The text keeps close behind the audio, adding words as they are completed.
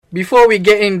Before we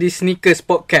get in this sneakers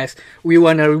podcast, we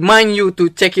want to remind you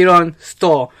to check it on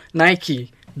store nike.com.my.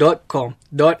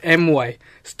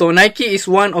 Store Nike is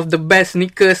one of the best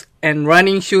sneakers and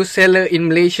running shoe seller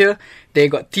in Malaysia. They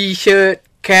got t-shirt,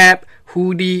 cap,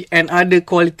 hoodie and other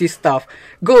quality stuff.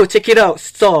 Go check it out,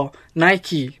 store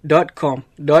nike.com.my.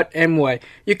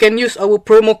 You can use our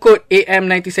promo code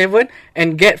AM97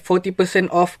 and get 40%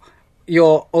 off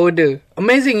your order.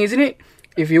 Amazing, isn't it?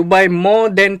 If you buy more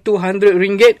than 200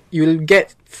 ringgit, you'll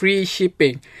get free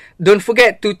shipping. Don't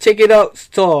forget to check it out,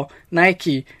 store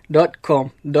nike.com.my.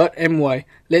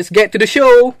 Let's get to the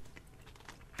show.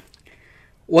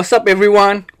 What's up,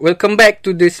 everyone? Welcome back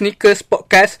to the Sneakers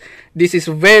Podcast. This is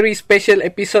a very special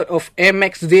episode of Air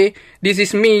Max Day. This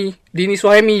is me, Dini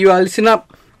Suhaimi. You are listening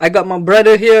up. I got my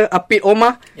brother here, Apit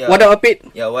Omar. Yeah. What up,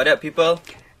 Apit? Yeah, what up, people?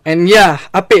 And yeah,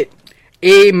 Apit,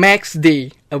 Air Max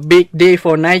Day, a big day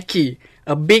for Nike.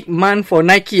 A big month for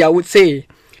Nike, I would say.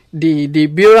 The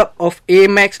build-up of Air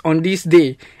Max on this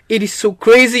day, it is so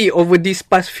crazy over this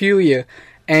past few years.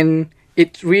 And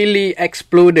it really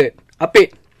exploded.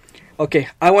 Apit, okay,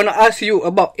 I want to ask you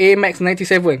about Air Max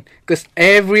 97. Because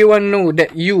everyone know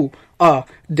that you are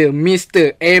the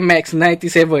Mr. Air Max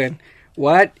 97.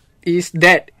 What is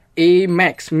that Air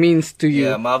Max means to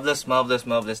you? Yeah, marvelous.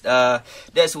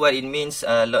 That's what it means.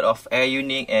 A lot of air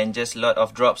unique and just a lot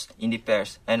of drops in the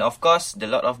pairs. And of course, the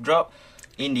lot of drop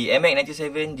in the Air Max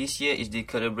 97 this year is the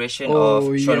collaboration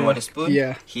of Sean Wotherspoon.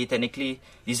 Yeah. He technically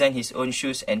designed his own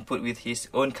shoes and put with his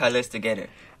own colors together.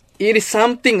 It is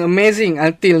something amazing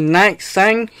until Nike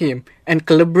signed him and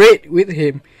collaborate with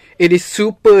him. It is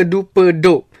super duper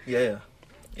dope. Yeah.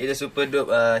 It is super dope.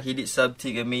 He did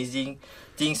something amazing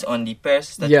things on the pairs,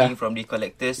 starting from the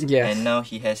collectors. Yes. And now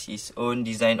he has his own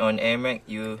design on Air Max.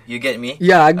 You get me?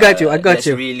 Yeah, I got you. That's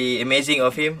really amazing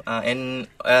of him. And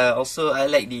also I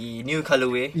like the new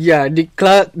colorway. Yeah, the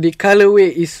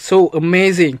colorway is so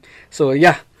amazing. So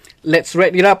yeah, let's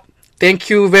wrap it up. Thank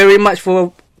you very much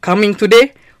for coming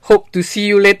today. Hope to see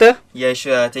you later. Yeah,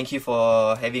 sure. Thank you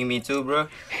for having me too, bro.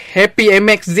 Happy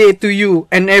MX Day to you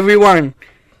and everyone.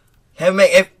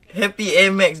 Happy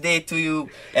Air Max Day to you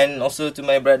and also to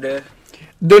my brother.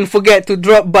 Don't forget to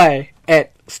drop by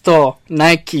at store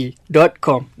nike.com.my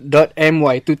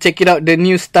to check it out, the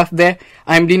new stuff there.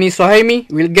 I'm Dini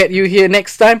Suhaimi. We'll get you here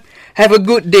next time. Have a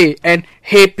good day and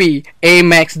happy Air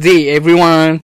Max Day, everyone.